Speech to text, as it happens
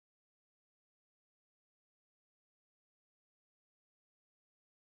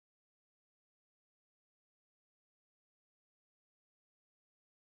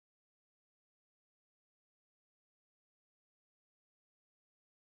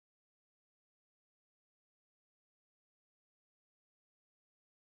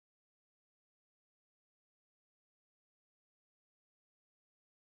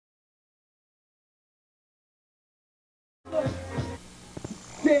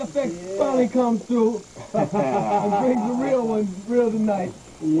JFX finally comes through and brings the real ones real tonight.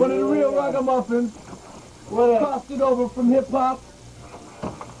 One of the real ragamuffins. Crossed it over from hip-hop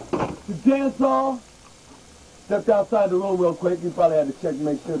to dancehall. Stepped outside the room real quick. You probably had to check to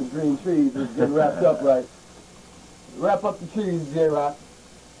make sure the green trees was getting wrapped up right. Wrap up the trees, J-Rock.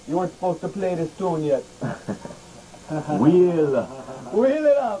 You weren't supposed to play this tune yet. Wheel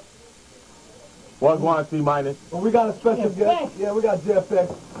it up. What's one C-minus? Well, we got a special guest. Yeah, we got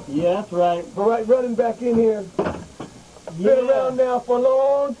JFX. Yeah, that's right. But running back in here. Been around now for a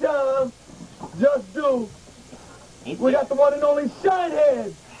long time. Just do. We got the one and only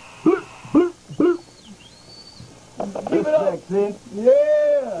Shinehead. Bloop, bloop, bloop. Give it up.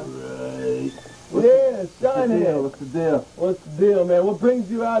 Yeah. Right. Yeah, Shinehead. What's the deal? What's the deal, man? What brings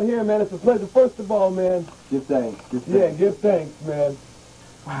you out here, man? It's a pleasure. First of all, man. Give thanks. Yeah, give thanks, man.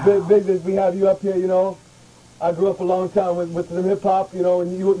 Big that we have you up here, you know. I grew up a long time with some hip-hop, you know,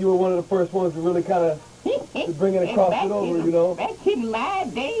 and you were one of the first ones to really kind of bring it across it over, you know. Back in my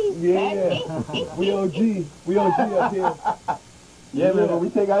days. Yeah. We OG up here. Yeah, man, we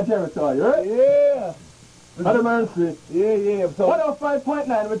take our territory, right? Yeah. What a mercy. Yeah. So,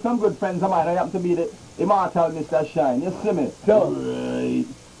 105.9 with some good friends of mine. I happen to be the immortal Mr. Shine. You see me? Tell him. Right.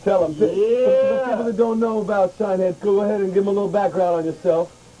 Tell him. For people that don't know about Shinehead, go ahead and give them a little background on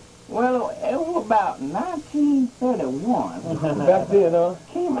yourself. Well, it was about 1931. Back then, huh?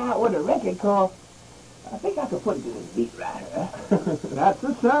 Came out with a record called, I think I could put it to this beat right here. That's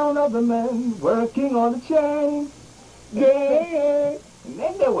the sound of the man working on the chain. Yeah. And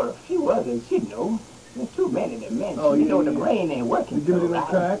then there were a few others, you know. There's too many to mention. Oh, you yeah, know, the yeah. brain ain't working. You give me so the right.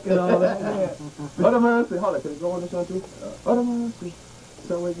 crack and all that. Yeah. What a mercy. Hold on, can you go on this one too? What a mercy.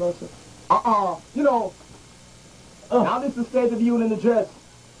 So wait, mercy. You know, now this is the state of the union address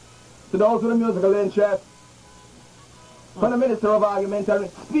to those with a musical interest. For the Minister of Argumentary,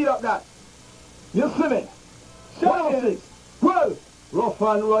 speed up that. You see me? 106. Well, rough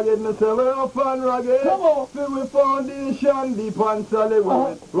and rugged, Mr. Rough and rugged. Come on. Fill with foundation, deep and solid.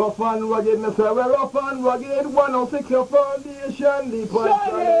 Rough and rugged, Mr. Rough and rugged. 106, your foundation, deep and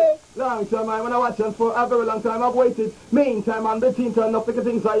solid. Long time when I watch and for a very long time I've waited. Meantime and between turn up the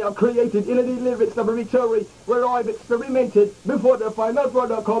things I have created. In the lyrics of a victory where I've experimented. Before the final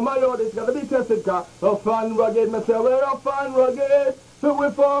product come, my Lord, it's gotta be tested. Rough and rugged, Mr. Rough and rugged. So we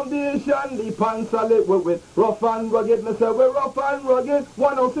foundation, deep and solid with rough and rugged, Mr. We're rough and rugged.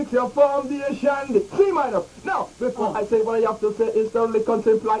 106 your foundation, C minor. Now, before I say what I have to say, is thoroughly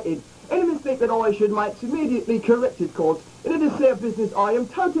contemplated. Any mistake that I should make immediately corrected, cause in this safe business I am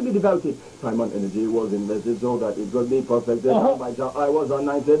totally devoted. Time and energy was invested so that it could be perfected. My job I was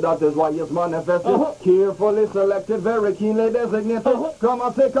anointed, that is why it's manifested. Carefully selected, very keenly designated. Come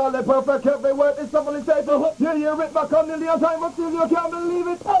and take all the perfect, every word is doubly stated. You hear it back a million times, but still you can't believe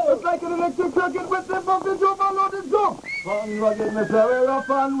it. It's like an electric circuit with the bumping to overloaded drum. Fun rugged, Mr. Rough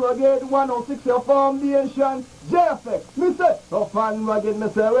and rugged. 106 your foundation. JFX, Mr. Rough and rugged,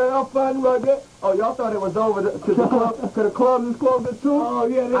 Mr. Rough and rugged. Oh, y'all thought it was over to the club, to the club is closing too? Oh,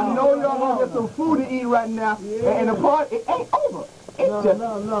 yeah. I know y'all gonna get some food to eat right now. Yeah. And the party, it ain't over. It's just,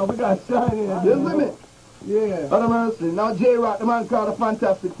 No, we got Shinehead. just a minute. Yeah. What a mercy. Now J-Rock, the man called the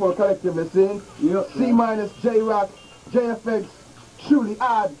Fantastic Four collectively sing. Yep. C minus, J-Rock, JFX, truly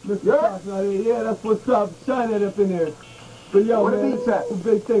odd. Yeah, that's what's up. Shinehead up in there. But yo, Where the man, beats at? the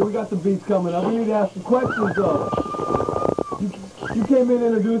big thing, we got the beats coming up. We need to ask some questions though. You came in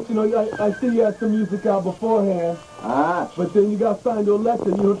and introduced, you know, I see you had some music out beforehand, but then you got signed to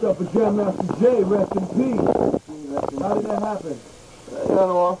Elektra, you hooked up with Jam Master Jay, rest in peace. How did that happen? You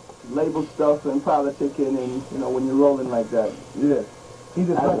know, label stuff and politicking and, you know, when you're rolling like that. Yeah. He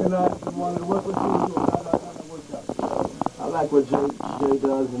just recognized you wanted to work with you, how that worked out? I like what Jay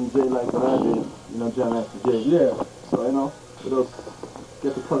does and Jay like what I did. You know, Jam Master Jay. Yeah. So, you know, we'll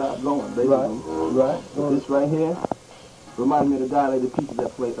get the collab going, baby. Right. This right here reminds me of the dilated pieces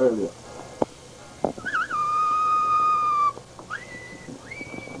that played earlier.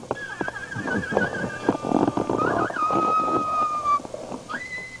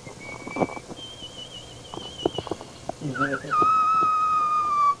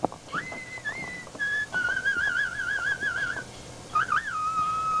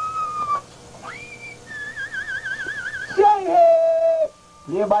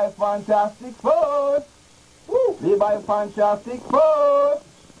 Live by Fantastic Four. Live by Fantastic Four.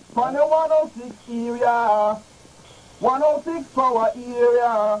 From the 106 area. 106 power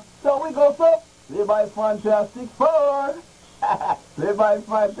area. So we go so. Live by Fantastic Four. Live by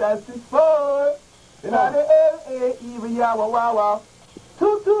Fantastic Four. In the LA area. Wow.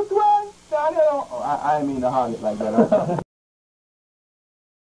 221. I mean to hard it like that.